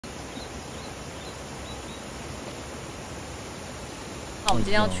我们今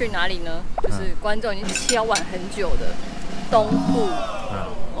天要去哪里呢？就是观众已经敲碗很久的东部。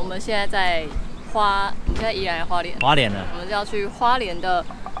我们现在在我们现在宜兰的花莲。花莲了。我们就要去花莲的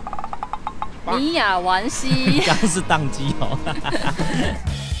米亚丸溪。刚是宕机哦。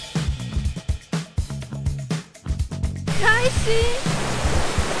开心。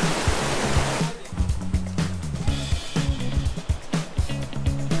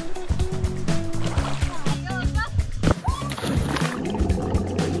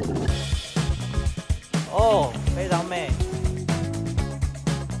哦，非常美。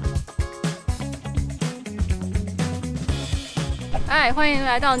嗨，欢迎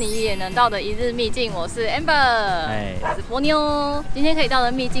来到你也能到的一日秘境，我是 Amber， 我是波妞。今天可以到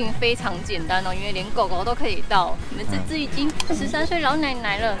的秘境非常简单哦，因为连狗狗都可以到。你们这只已经13岁老奶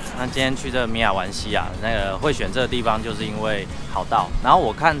奶了。那今天去这个米亚丸溪啊，会选这个地方，就是因为好到，然后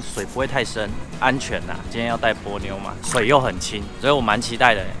我看水不会太深，安全呐。今天要带波妞嘛，水又很清，所以我蛮期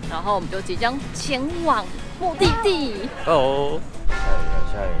待的。然后我们就即将前往目的地。哦，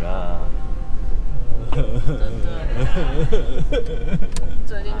下雨了。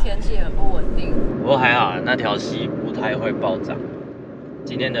最近天气很不稳定，不过还好，那条溪不太会暴涨，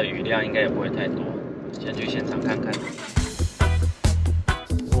今天的雨量应该也不会太多。先去现场看看。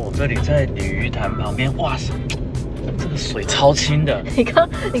哦，这里在鲤鱼潭旁边，哇塞，这个水超清的。你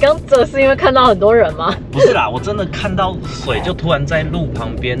刚这是因为看到很多人吗？不是啦，我真的看到水就突然在路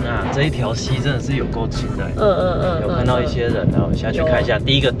旁边啊，这一条溪真的是有够清的。有看到一些人啊，我下去看一下。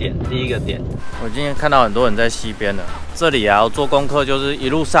第一个点，我今天看到很多人在溪边了。这里啊，我做功课就是一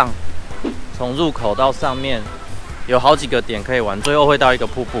路上，从入口到上面有好几个点可以玩，最后会到一个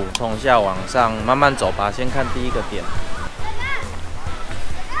瀑布，从下往上慢慢走吧。先看第一个点。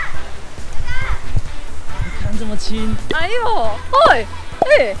这么清，哎呦，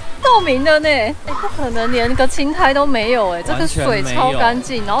透明的呢，不可能连个青苔都没有这个水超干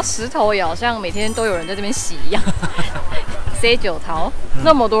净，然后石头也好像每天都有人在这边洗一样。C 九桃，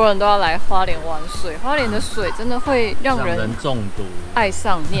那么多人都要来花莲玩水，花莲的水真的会让人中毒、爱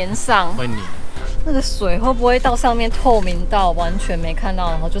上、黏上，会黏。那个水会不会到上面透明到完全没看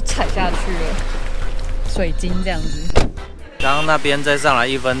到，然后就踩下去了？水晶这样子。刚刚那边再上来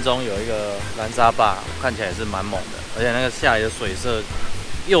1分钟，有一个拦砂壩，看起来也是蛮猛的，而且那个下来的水色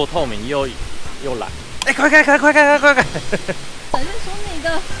又透明又蓝。快！展现出你的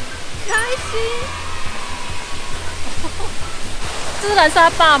开心。这是拦砂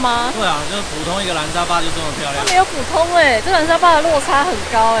壩吗？对啊，就是普通一个拦砂壩就这么漂亮。它没有普通这拦砂壩的落差很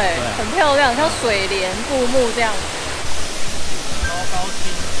高很漂亮，像水莲、布幕这样。超高清。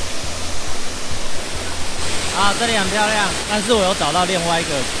啊，这里很漂亮，但是我有找到另外一个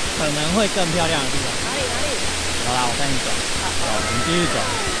可能会更漂亮的地方。哪里？好啦，我带你走。好，我们继续走。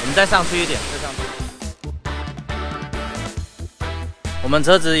我们再上去一点，我们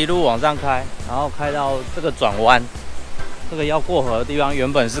车子一路往上开，然后开到这个转弯，这个要过河的地方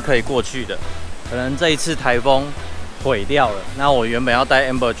原本是可以过去的，可能这一次台风毁掉了。那我原本要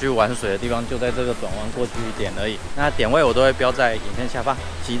带 Amber 去玩水的地方，就在这个转弯过去一点而已。那点位我都会标在影片下方，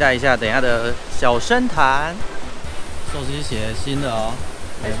期待一下等一下的小深潭。溯溪鞋新的哦，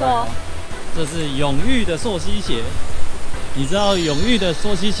没错，这是永裕的溯溪鞋。你知道永裕的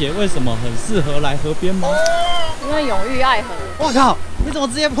溯溪鞋为什么很适合来河边吗？因为永裕爱河。我靠，你怎么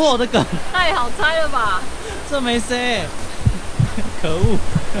直接破我的梗？太好猜了吧？这没谁，可恶！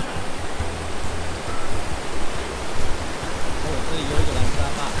这里有一个拦砂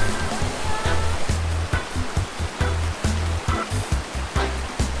壩。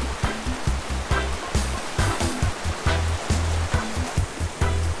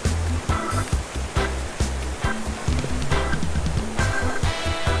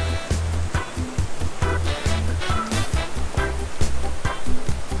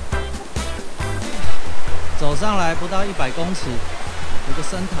走上来不到100公尺，有个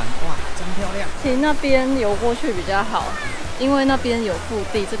深潭，哇，真漂亮！其实那边游过去比较好，因为那边有腹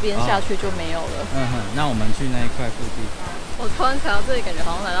地，这边下去就没有了。那我们去那一块腹地。我突然看到这里，感觉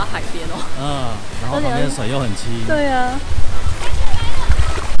好像来到海边哦。然后旁边水又很清。对啊。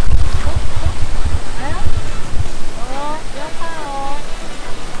来啊！不要怕哦，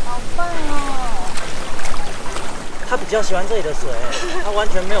好棒哦！他比较喜欢这里的水，他完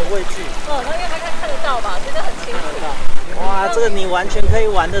全没有畏惧。那应该看得到吧？真的很清楚。哇，这个你完全可以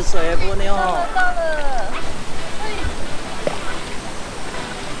玩的水，波妞。到了。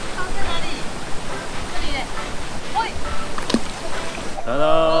好，在哪里？这里嘞。哈喽。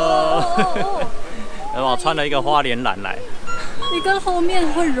我穿了一个花莲蓝来。你跟后面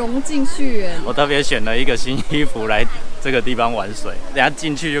会融进去耶。我特别选了一个新衣服来这个地方玩水，等下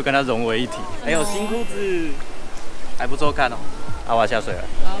进去就跟它融为一体。还有新裤子。还不错看哦。我要下水了。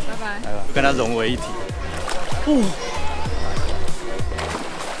好，拜拜。拜拜，跟它融为一体。哦。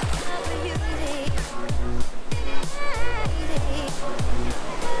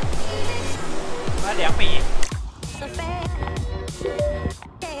2米。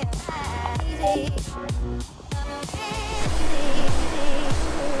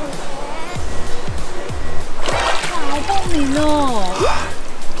好透明哦！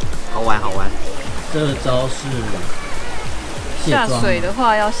好玩好玩。这招是下水的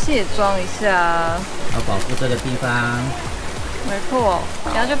话要卸妆一下，要保护这个地方。没错，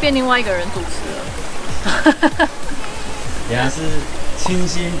等下就变另外一个人主持了。等下是清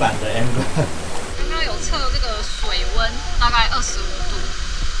新版的 Amber。刚刚有测这个水温，大概25度，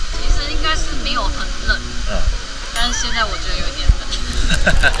其实应该是没有很冷，但是现在我觉得有点冷。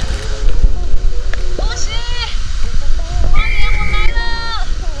恭喜，花莲我来了，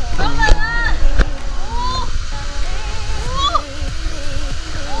好冷啊！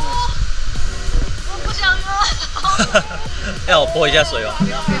我不想了。要我泼一下水吗？不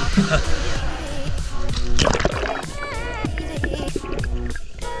要不要。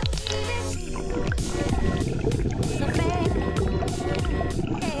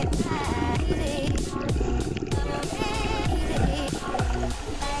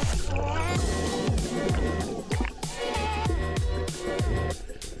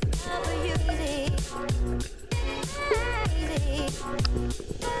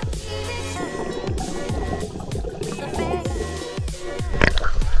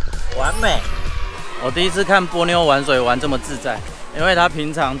完美！我第一次看波妞玩水玩这么自在，因为他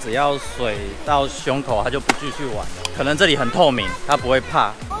平常只要水到胸口，他就不继续玩了。可能这里很透明，他不会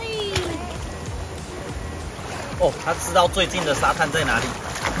怕。哦，他知道最近的沙滩在哪里。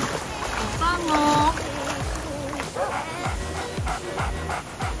好棒哦！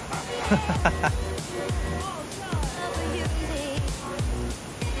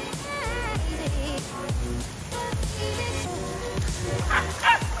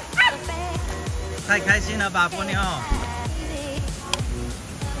太开心了吧，波妞！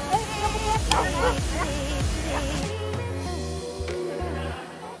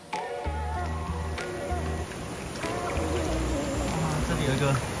这里有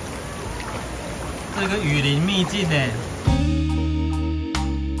一个雨林秘境呢。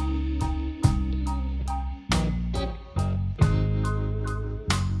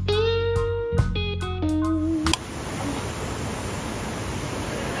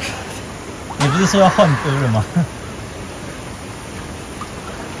你不是说要换歌了吗？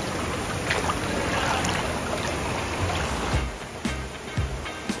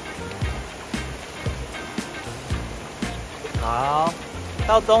好，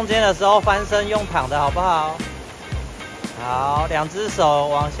到中间的时候翻身用躺的好不好？好，2只手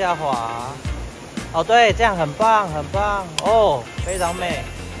往下滑。哦，对，这样很棒，很棒哦，非常美。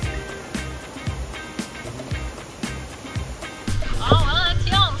好，我要来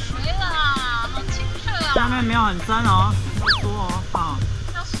跳水啦，好清澈啊！下面没有很深哦，要说哦，好。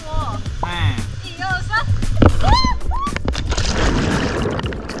要说，哎1、2、3。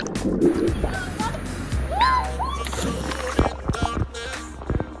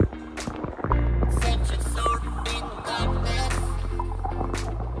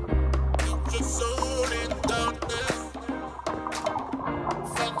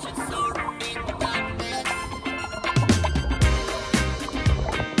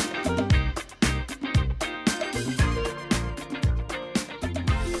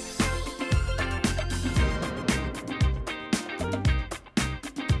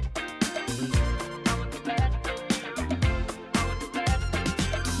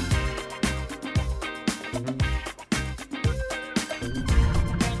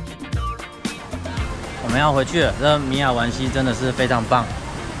我们要回去了，这米亚丸溪真的是非常棒，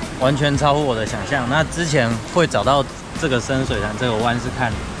完全超乎我的想象。那之前会找到这个深水潭这个湾是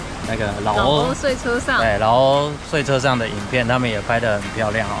看那个老欧睡车上，对，老欧睡车上的影片，他们也拍得很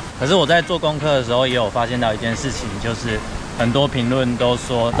漂亮哦。可是我在做功课的时候也有发现到一件事情，就是很多评论都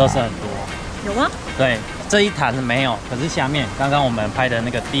说垃圾很多，有吗？对，这一潭没有，可是下面刚刚我们拍的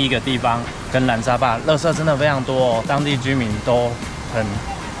那个第一个地方跟拦沙坝，垃圾真的非常多哦，当地居民都很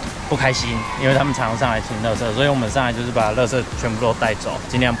不开心，因为他们常常上来清垃圾，所以我们上来就是把垃圾全部都带走，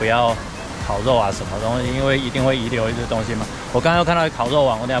尽量不要烤肉啊什么东西，因为一定会遗留一些东西嘛。我刚刚又看到烤肉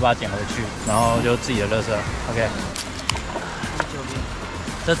网，我等下把它捡回去，然后就自己的垃圾。OK，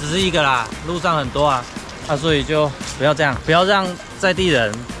 这只是一个啦，路上很多啊，所以就不要这样，不要让在地人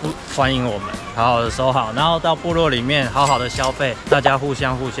不欢迎我们，好好的收好，然后到部落里面好好的消费，大家互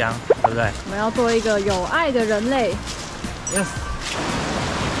相，对不对？我们要做一个有爱的人类。Yes。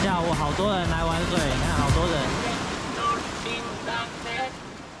下午好多人来玩水，你看好多人。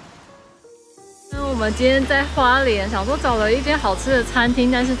们今天在花莲，想说找了一间好吃的餐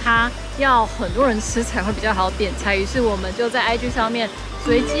厅，但是它要很多人吃才会比较好点菜，于是我们就在 IG 上面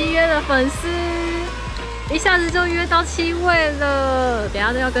随机约了粉丝，一下子就约到7位了。等一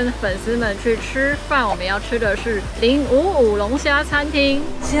下要跟粉丝们去吃饭，我们要吃的是055龙虾餐厅。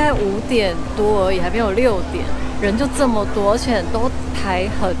现在5点多而已，还没有6点，人就这么多，而且都排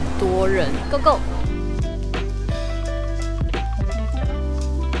很多人。Go go！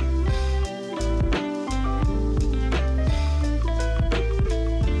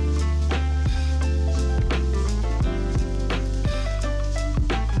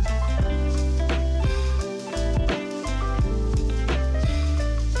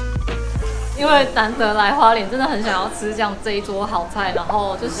因为难得来花莲，真的很想要吃这一桌好菜，然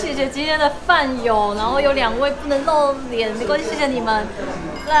后就谢谢今天的饭友，然后有2位不能露脸，没关系，谢谢你们，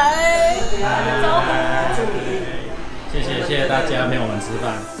来打个招呼。谢谢大家陪我们吃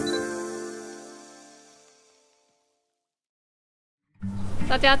饭。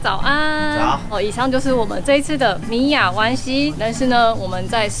大家早安！早。以上就是我们这一次的米亚湾溪，但是呢，我们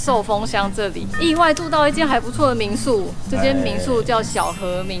在寿丰乡这里意外住到一间还不错的民宿，这间民宿叫小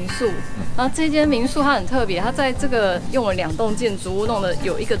和民宿。然后这间民宿它很特别，它在这个用了2栋建筑物弄的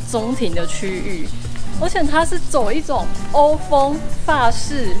有一个中庭的区域，而且它是走一种欧风法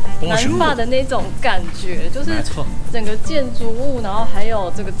式南法的那种感觉，就是整个建筑物，然后还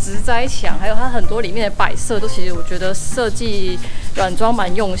有这个植栽墙，还有它很多里面的摆设，都其实我觉得设计软装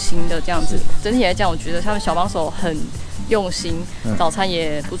蛮用心的这样子。整体来讲，我觉得他们小帮手很用心，早餐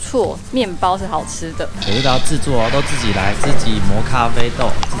也不错，面包是好吃的。可是都要自做哦，都自己来，自己磨咖啡豆，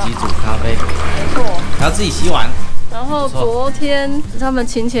自己煮咖啡，没错，还要自己洗碗。然后昨天他们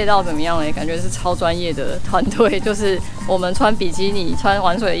亲切到怎么样嘞？感觉是超专业的团队，就是我们穿比基尼、穿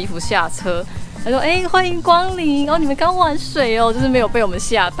玩水的衣服下车，他说：“欢迎光临，你们刚玩水哦，就是没有被我们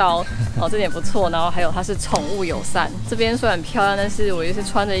吓到，这点不错。然后还有它是宠物友善，这边虽然很漂亮，但是我也是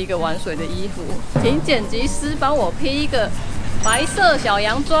穿着一个玩水的衣服，请剪辑师帮我披一个白色小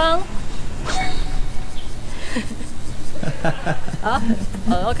洋装。”好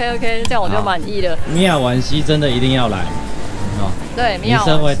，OK， 这样我就满意了。米亚丸溪真的一定要来哦。对，你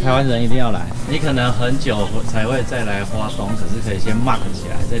身为台湾人一定要来。你可能很久才会再来花东，可是可以先 mark 起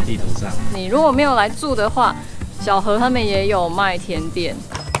来在地图上。你如果没有来住的话，小和他们也有卖甜点。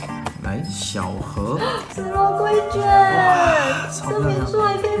来，小和是肉桂卷，这民宿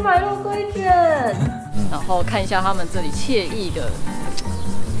还可以买肉桂卷。然后看一下他们这里惬意的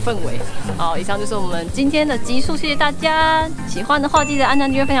氛围。好，以上就是我们今天的集数，谢谢大家。喜欢的话记得按赞、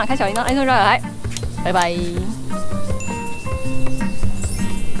订阅、分享、开小铃铛，爱说绕来，拜拜。